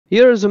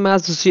Here is a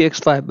Mazda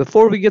CX-5.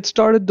 Before we get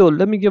started though,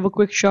 let me give a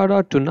quick shout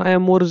out to Naya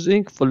Motors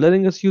Inc. for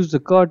letting us use the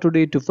car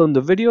today to film the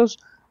videos.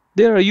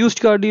 They are a used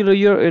car dealer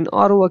here in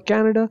Ottawa,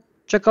 Canada.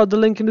 Check out the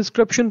link in the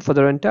description for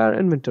their entire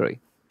inventory.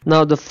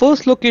 Now the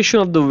first location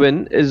of the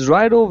VIN is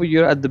right over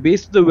here at the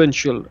base of the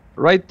windshield,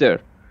 right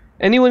there.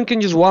 Anyone can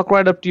just walk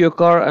right up to your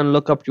car and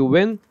look up your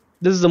VIN.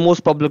 This is the most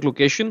public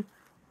location.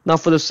 Now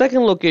for the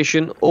second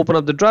location, open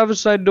up the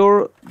driver's side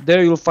door.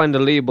 There you'll find a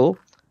label.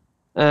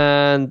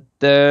 And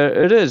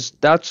there it is.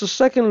 That's the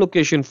second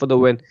location for the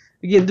VIN.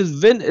 Again, this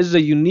VIN is a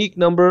unique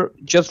number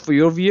just for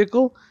your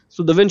vehicle,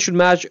 so the VIN should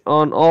match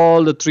on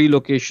all the three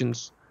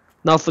locations.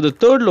 Now for the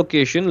third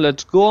location,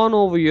 let's go on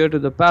over here to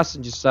the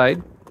passenger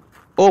side.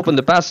 Open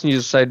the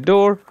passenger side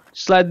door,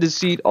 slide the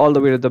seat all the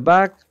way to the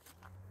back,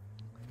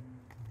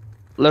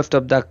 lift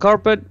up that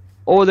carpet.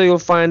 Over there you'll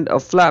find a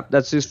flap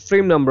that says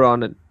frame number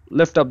on it.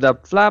 Lift up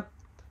that flap,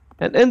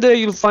 and in there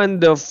you'll find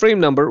the frame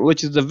number,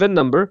 which is the VIN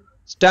number,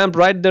 stamped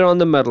right there on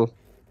the metal.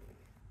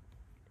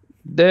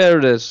 There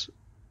it is.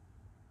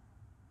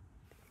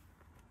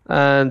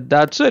 And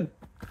that's it.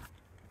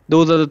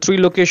 Those are the three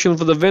locations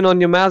for the VIN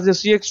on your Mazda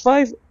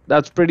CX-5.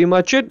 That's pretty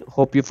much it.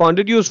 Hope you found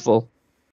it useful.